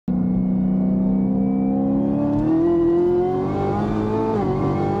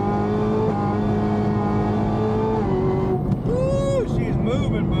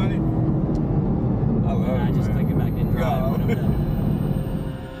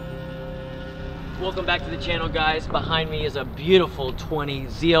Welcome back to the channel, guys. Behind me is a beautiful 20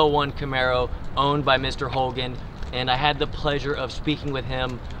 ZL1 Camaro owned by Mr. Hogan, and I had the pleasure of speaking with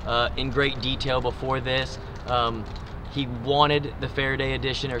him in great detail before this. He wanted the Fereday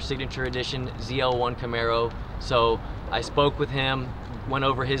Edition or Signature Edition ZL1 Camaro, so I spoke with him, went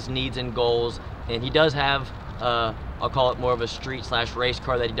over his needs and goals, and he does have I'll call it more of a street slash race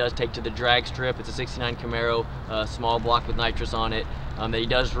car that he does take to the drag strip. It's a 69 Camaro, small block with nitrous on it, that he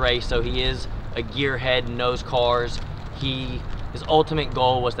does race, so he is a gearhead and knows cars. His ultimate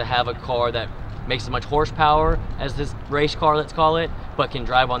goal was to have a car that makes as much horsepower as this race car, let's call it, but can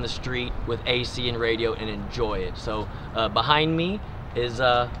drive on the street with AC and radio and enjoy it. So behind me is,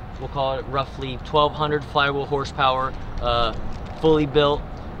 we'll call it roughly 1,200 flywheel horsepower, fully built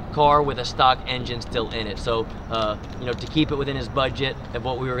car with a stock engine still in it. So you know, to keep it within his budget of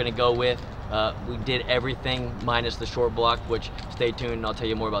what we were going to go with, we did everything minus the short block, which stay tuned and I'll tell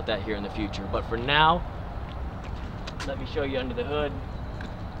you more about that here in the future. But for now, let me show you under the hood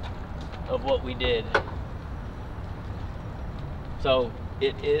of what we did. So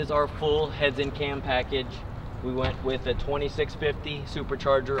it is our full heads and cam package. We went with a 2650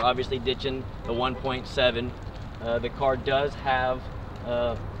 supercharger, obviously ditching the 1.7. The car does have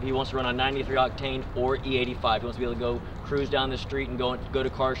he wants to run on 93 octane or E85. He wants to be able to go cruise down the street and go to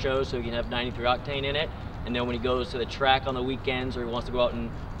car shows, so he can have 93 octane in it. And then when he goes to the track on the weekends, or he wants to go out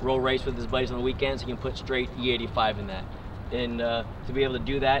and roll race with his buddies on the weekends, he can put straight E85 in that. And to be able to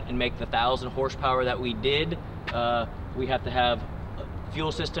do that and make the 1,000 horsepower that we did, we have to have a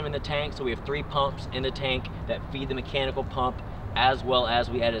fuel system in the tank. So we have 3 pumps in the tank that feed the mechanical pump, as well as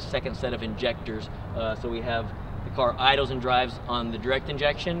we add a second set of injectors. So we have the car idles and drives on the direct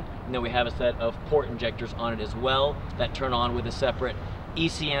injection, and then we have a set of port injectors on it as well that turn on with a separate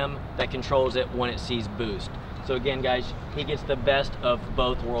ECM that controls it when it sees boost. So again, guys, he gets the best of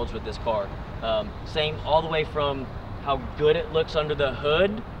both worlds with this car. Same all the way from how good it looks under the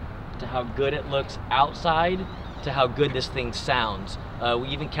hood to how good it looks outside to how good this thing sounds. We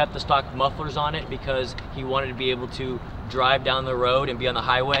even kept the stock mufflers on it because he wanted to be able to drive down the road and be on the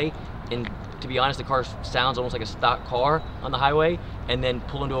highway, and to be honest, the car sounds almost like a stock car on the highway, and then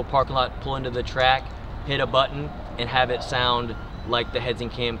pull into a parking lot, pull into the track, hit a button, and have it sound like the heads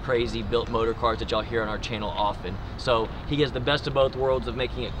and cam crazy built motor cars that y'all hear on our channel often. So he gets the best of both worlds of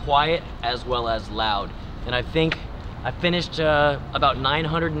making it quiet as well as loud. And I think I finished about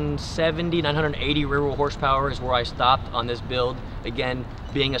 970, 980 rear wheel horsepower is where I stopped on this build. Again,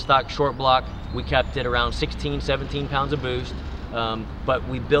 being a stock short block, we kept it around 16, 17 pounds of boost. But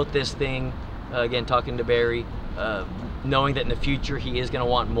we built this thing, again, talking to Barry, knowing that in the future he is going to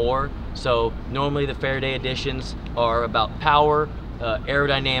want more. So normally the Fereday editions are about power,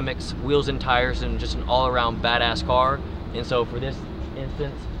 aerodynamics, wheels and tires, and just an all-around badass car. And so for this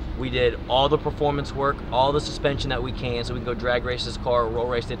instance, we did all the performance work, all the suspension that we can, so we can go drag race this car, roll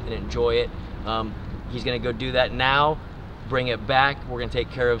race it, and enjoy it. He's going to go do that now, bring it back. We're going to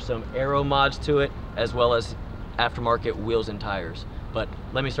take care of some aero mods to it, as well as aftermarket wheels and tires. But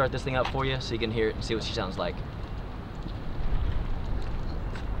let me start this thing up for you so you can hear it and see what she sounds like.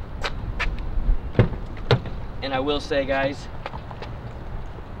 And I will say, guys,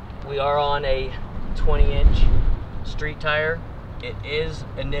 we are on a 20-inch street tire. It is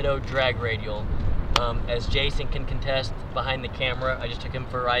a Nitto drag radial. As Jason can contest behind the camera, I just took him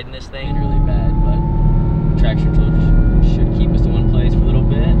for a ride in this thing. Really bad, but traction control should keep us in one place for a little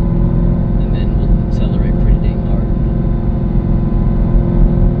bit, and then we'll accelerate pretty dang hard.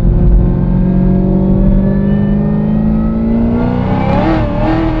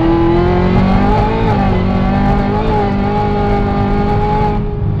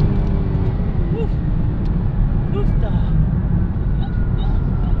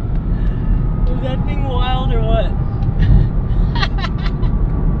 Was that thing wild or what?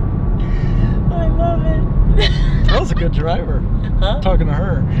 I love it. That was a good driver. Huh? Talking to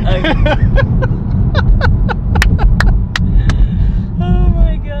her. Oh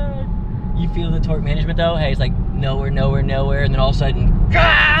my god. You feel the torque management though? Hey, it's like nowhere, nowhere, nowhere, and then all of a sudden,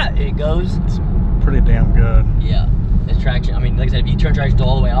 it goes. It's pretty damn good. Yeah. It's traction. I mean, like I said, if you turn traction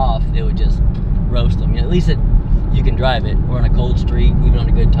all the way off, it would just roast them. You know, at least you can drive it. We're on a cold street, even on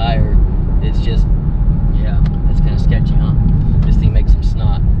a good tire. It's just, yeah, it's kind of sketchy, huh? This thing makes some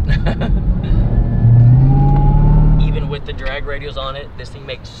snot. Even with the drag radials on it, this thing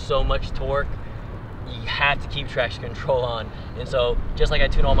makes so much torque. You have to keep traction control on. And so, just like I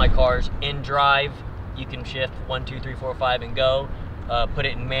tune all my cars, in drive, you can shift 1, 2, 3, 4, 5 and go. Put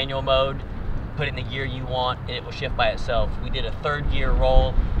it in manual mode, put it in the gear you want, and it will shift by itself. We did a 3rd gear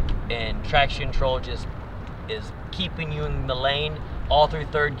roll, and traction control just is keeping you in the lane all through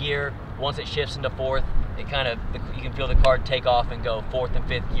 3rd gear Once it shifts into fourth, it kind of, you can feel the car take off and go fourth and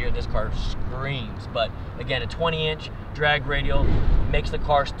fifth gear. This car screams. But again, a 20-inch drag radial makes the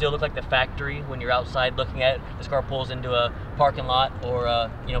car still look like the factory when you're outside looking at it. This car pulls into a parking lot or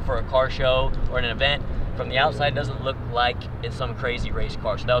you know, for a car show or an event. From the outside, it doesn't look like it's some crazy race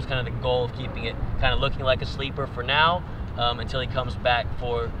car. So that was kind of the goal of keeping it kind of looking like a sleeper for now, until he comes back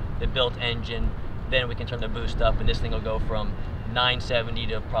for the built engine. Then we can turn the boost up, and this thing will go from 970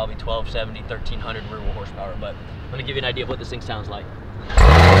 to probably 1270, 1300 rear wheel horsepower. But I'm gonna give you an idea of what this thing sounds like.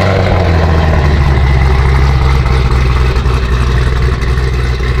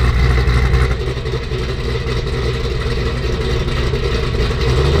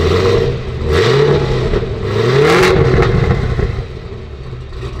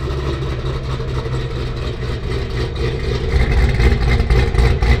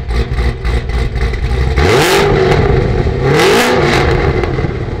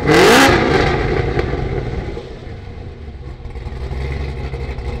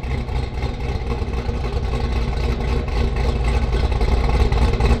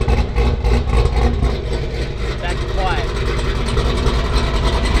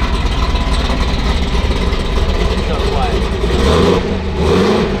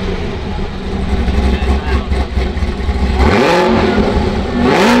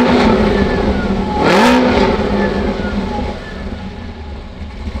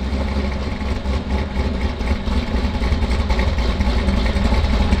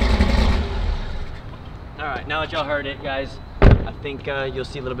 Now that y'all heard it, guys, I think you'll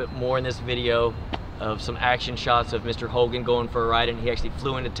see a little bit more in this video of some action shots of Mr. Hogan going for a ride, and he actually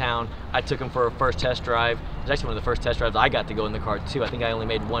flew into town. I took him for a first test drive. It was actually one of the first test drives I got to go in the car too. I think I only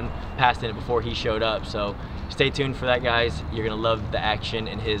made one pass in it before he showed up. So stay tuned for that, guys. You're gonna love the action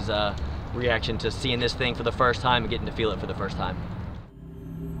and his reaction to seeing this thing for the first time and getting to feel it for the first time.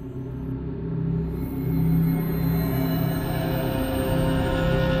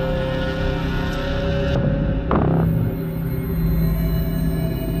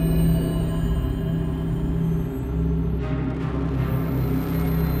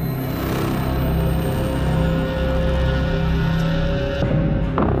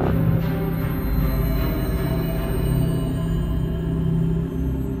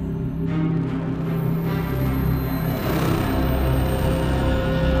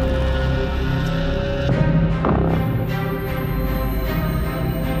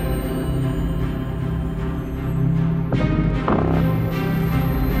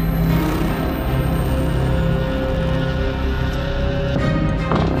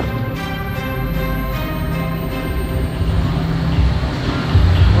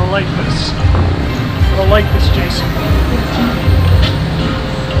 I don't like this, Jason.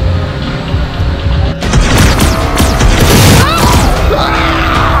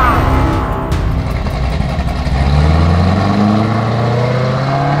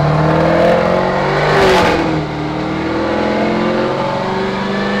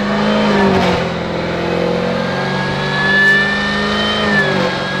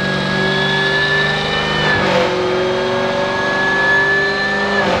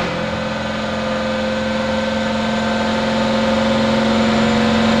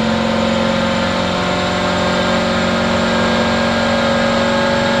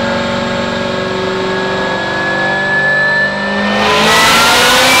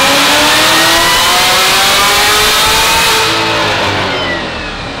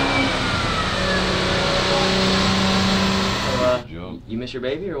 You miss your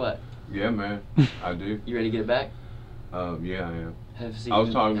baby or what? Yeah, man, I do. You ready to get it back? Yeah, I am. I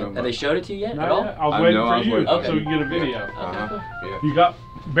was talking to him. Have they showed it to you yet Not at all? yet. I was waiting for you Okay. so we can get a video. Yeah. You got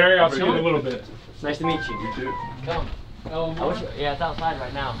Barry, I'll see you in a little bit. It's nice to meet you. You too. Come. Yeah, it's outside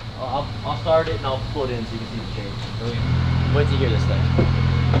right now. I'll start it and I'll pull it in so you can see the change. Wait till you hear this thing.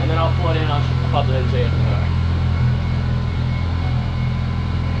 And then I'll pull it in and I'll pop it in and show you.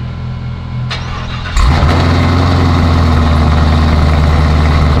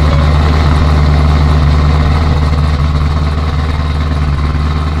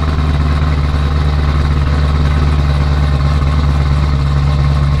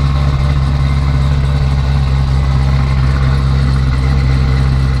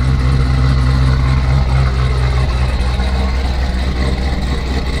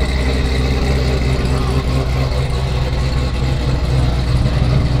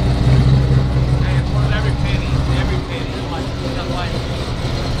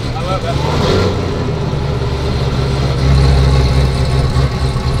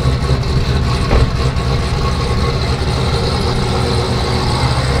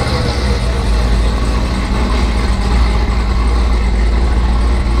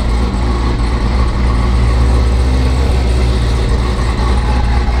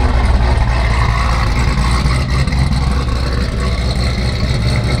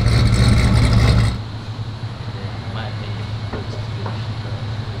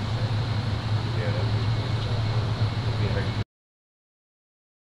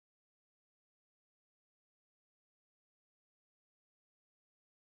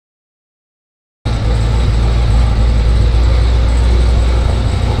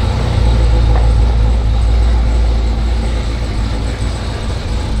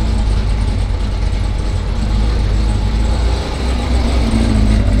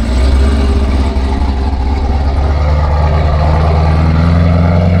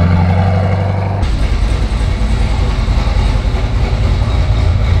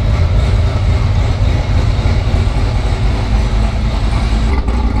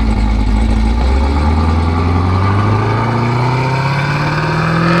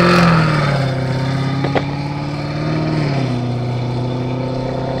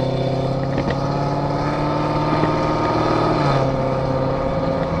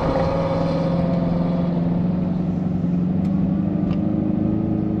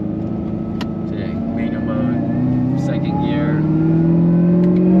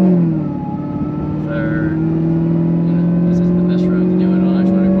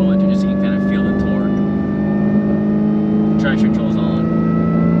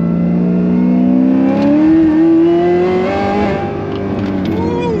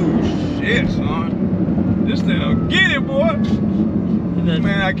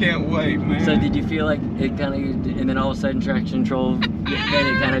 man. So did you feel like it kind of, and then all of a sudden traction control, then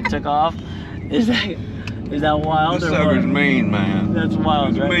it kind of took off? Is that wild? This or sucker's what? mean, man. That's wild,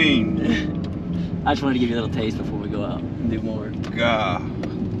 It's right? mean. I just wanted to give you a little taste before we go out and do more. God.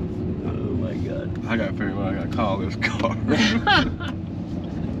 Oh my God. I gotta figure out what I gotta call this car.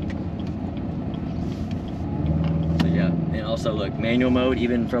 So yeah, and also look, manual mode,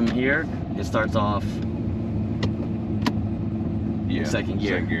 even from here, it starts off in second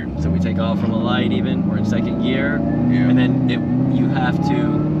gear. So we take off from a light even, we're in second gear. Yeah. And then you have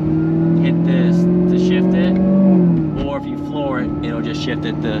to hit this to shift it, or if you floor it, it'll just shift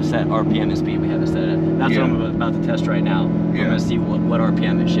it to set RPM and speed we have it set at. That's what I'm about to test right now. I'm gonna see what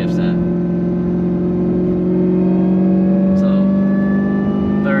RPM it shifts at. So,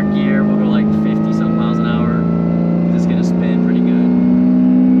 third gear, we'll go like 50 something miles an hour. It's gonna spin pretty good.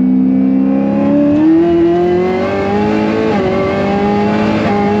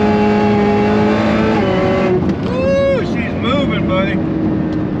 Woo, she's moving, buddy.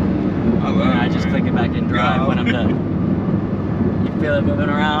 I love it. I just click it back and drive when I'm done. You feel it moving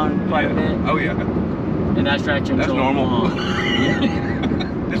around quite a bit? Oh yeah. And that's traction That's control normal. on.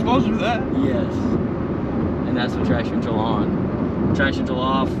 Yeah. It's supposed to do that. Yes. And that's with traction control on. Traction control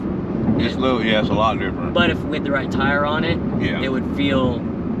off. It's a little, yeah, it's a lot different. But if with the right tire on it, it would feel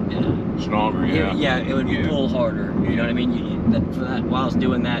stronger, it would pull harder. You know what I mean? For that, while it's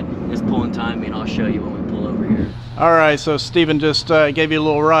doing that, it's pulling time, and I'll show you when we pull over here. All right, so Steven just gave you a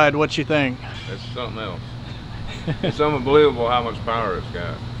little ride. What you think? It's something else. It's unbelievable how much power it's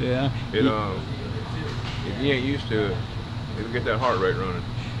got. Yeah. It if you ain't used to it, it'll get that heart rate running.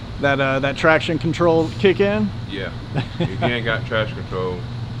 That traction control kick in? Yeah. If you ain't got traction control,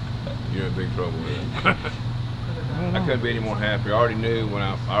 you're in big trouble with it. I couldn't be any more happy. I already knew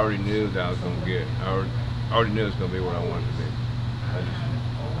that I was gonna get. I already knew it was gonna be what I wanted to be.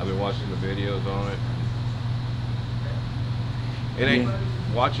 I've been watching the videos on it. It ain't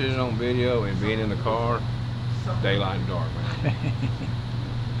watching it on video and being in the car, daylight and dark, man.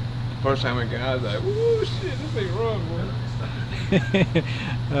 First time I got, I was like, "Woo, shit, this thing's wrong, man."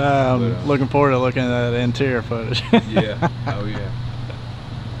 Looking forward to looking at that interior footage. Yeah. Oh yeah.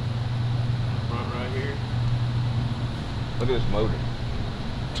 Front right here. Look at this motor.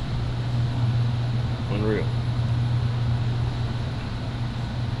 Unreal.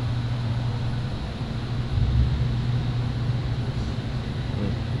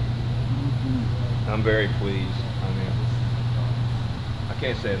 I'm very pleased. I mean, I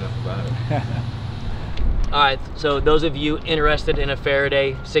can't say enough about it. All right, so those of you interested in a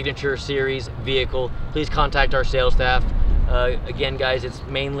Fereday Signature Series vehicle, please contact our sales staff. Again, guys, it's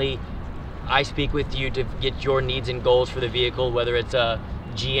mainly I speak with you to get your needs and goals for the vehicle, whether it's a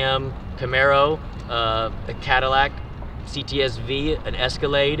GM Camaro, a Cadillac CTS-V, an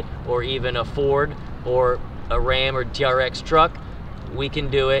Escalade, or even a Ford or a Ram or TRX truck. We can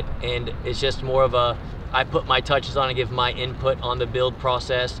do it, and it's just more of a, I put my touches on and give my input on the build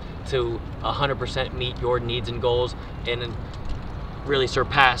process to 100% meet your needs and goals and really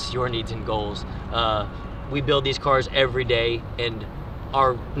surpass your needs and goals. We build these cars every day, and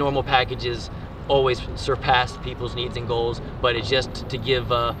our normal packages always surpass people's needs and goals, but it's just to give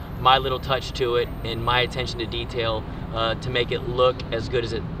my little touch to it and my attention to detail to make it look as good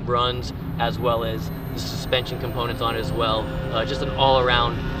as it runs, as well as the suspension components on it as well. Just an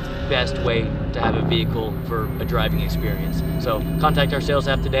all-around best way to have a vehicle for a driving experience. So contact our sales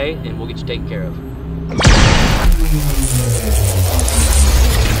staff today and we'll get you taken care of.